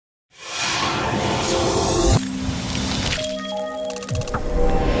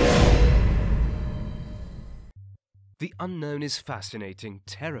The unknown is fascinating,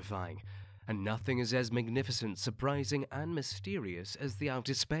 terrifying, and nothing is as magnificent, surprising, and mysterious as the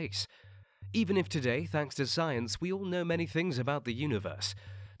outer space. Even if today, thanks to science, we all know many things about the universe,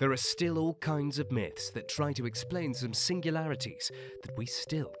 there are still all kinds of myths that try to explain some singularities that we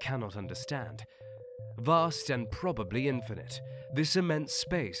still cannot understand. Vast and probably infinite, this immense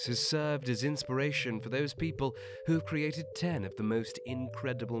space has served as inspiration for those people who have created 10 of the most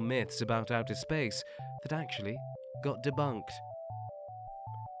incredible myths about outer space that actually got debunked.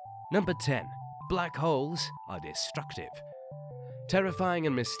 Number 10. Black holes are destructive. Terrifying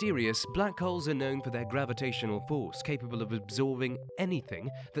and mysterious, black holes are known for their gravitational force capable of absorbing anything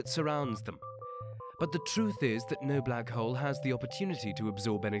that surrounds them. But the truth is that no black hole has the opportunity to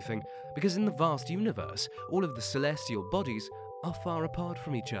absorb anything, because in the vast universe, all of the celestial bodies are far apart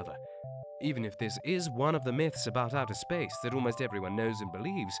from each other. Even if this is one of the myths about outer space that almost everyone knows and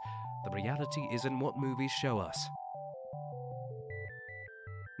believes, the reality isn't what movies show us.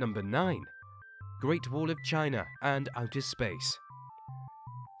 Number 9. Great Wall of China and outer space.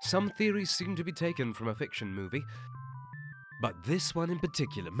 Some theories seem to be taken from a fiction movie, but this one in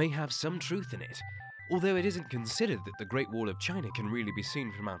particular may have some truth in it. Although it isn't considered that the Great Wall of China can really be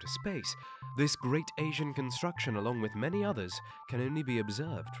seen from outer space, this great Asian construction, along with many others, can only be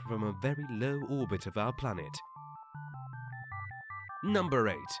observed from a very low orbit of our planet. Number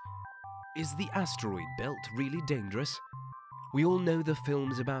 8. Is the asteroid belt really dangerous? We all know the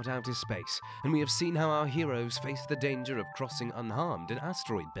films about outer space, and we have seen how our heroes face the danger of crossing unharmed an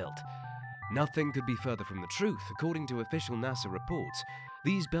asteroid belt. Nothing could be further from the truth. According to official NASA reports,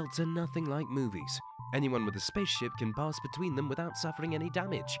 these belts are nothing like movies. Anyone with a spaceship can pass between them without suffering any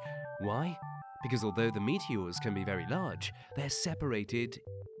damage. Why? Because although the meteors can be very large, they're separated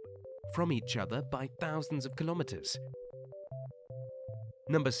from each other by thousands of kilometers.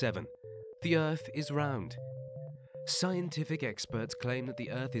 Number 7. The Earth is round. Scientific experts claim that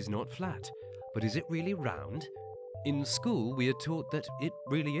the Earth is not flat, but is it really round? In school, we are taught that it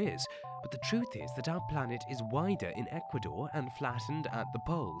really is, but the truth is that our planet is wider in Ecuador and flattened at the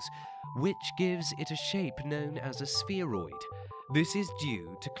poles, which gives it a shape known as a spheroid. This is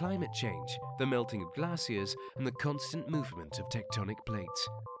due to climate change, the melting of glaciers, and the constant movement of tectonic plates.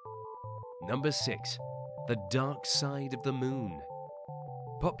 Number 6. The dark side of the moon.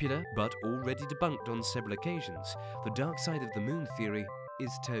 Popular, but already debunked on several occasions, the dark side of the moon theory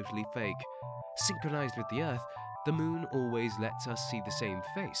is totally fake. Synchronized with the Earth, the moon always lets us see the same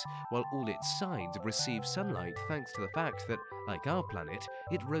face, while all its sides receive sunlight thanks to the fact that, like our planet,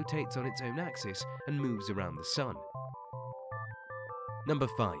 it rotates on its own axis and moves around the sun. Number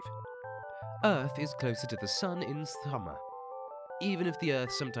 5. Earth is closer to the sun in summer. Even if the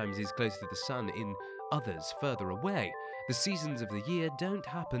Earth sometimes is closer to the sun in others further away, the seasons of the year don't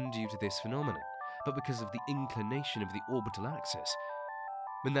happen due to this phenomenon, but because of the inclination of the orbital axis.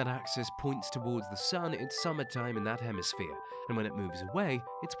 When that axis points towards the sun, it's summertime in that hemisphere, and when it moves away,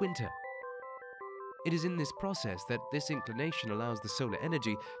 it's winter. It is in this process that this inclination allows the solar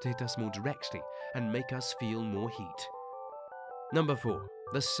energy to hit us more directly and make us feel more heat. Number 4.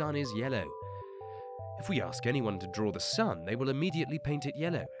 The sun is yellow. If we ask anyone to draw the sun, they will immediately paint it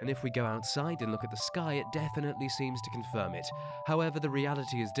yellow, and if we go outside and look at the sky, it definitely seems to confirm it. However, the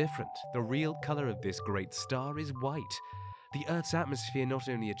reality is different. The real color of this great star is white. The Earth's atmosphere not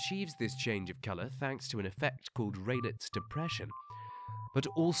only achieves this change of color thanks to an effect called Rayleigh's depression, but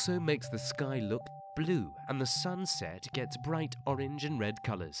also makes the sky look blue, and the sunset gets bright orange and red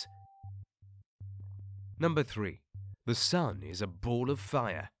colors. Number 3. The sun is a ball of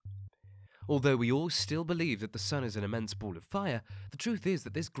fire. Although we all still believe that the sun is an immense ball of fire, the truth is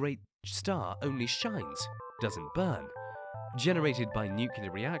that this great star only shines, doesn't burn. Generated by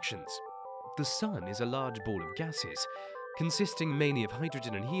nuclear reactions, the sun is a large ball of gases, consisting mainly of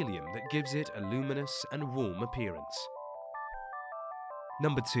hydrogen and helium that gives it a luminous and warm appearance.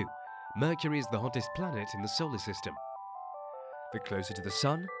 Number 2. Mercury is the hottest planet in the solar system. The closer to the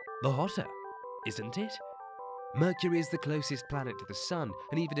sun, the hotter, isn't it? Mercury is the closest planet to the sun,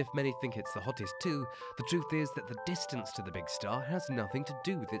 and even if many think it's the hottest too, the truth is that the distance to the big star has nothing to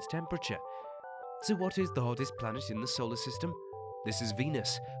do with its temperature. So what is the hottest planet in the solar system? This is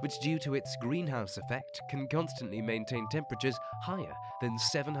Venus, which due to its greenhouse effect can constantly maintain temperatures higher than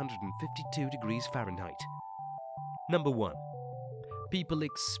 752 degrees Fahrenheit. Number 1. People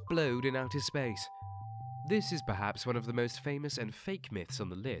explode in outer space. This is perhaps one of the most famous and fake myths on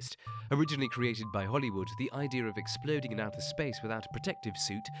the list. Originally created by Hollywood, the idea of exploding in outer space without a protective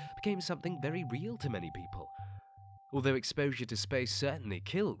suit became something very real to many people. Although exposure to space certainly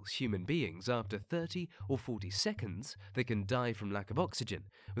kills human beings, after 30 or 40 seconds they can die from lack of oxygen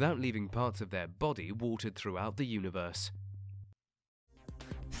without leaving parts of their body watered throughout the universe.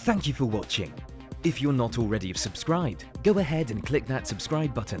 Thank you for watching. If you're not already subscribed, go ahead and click that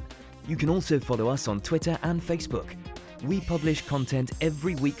subscribe button. You can also follow us on Twitter and Facebook. We publish content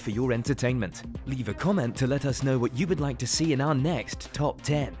every week for your entertainment. Leave a comment to let us know what you would like to see in our next Top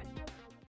 10.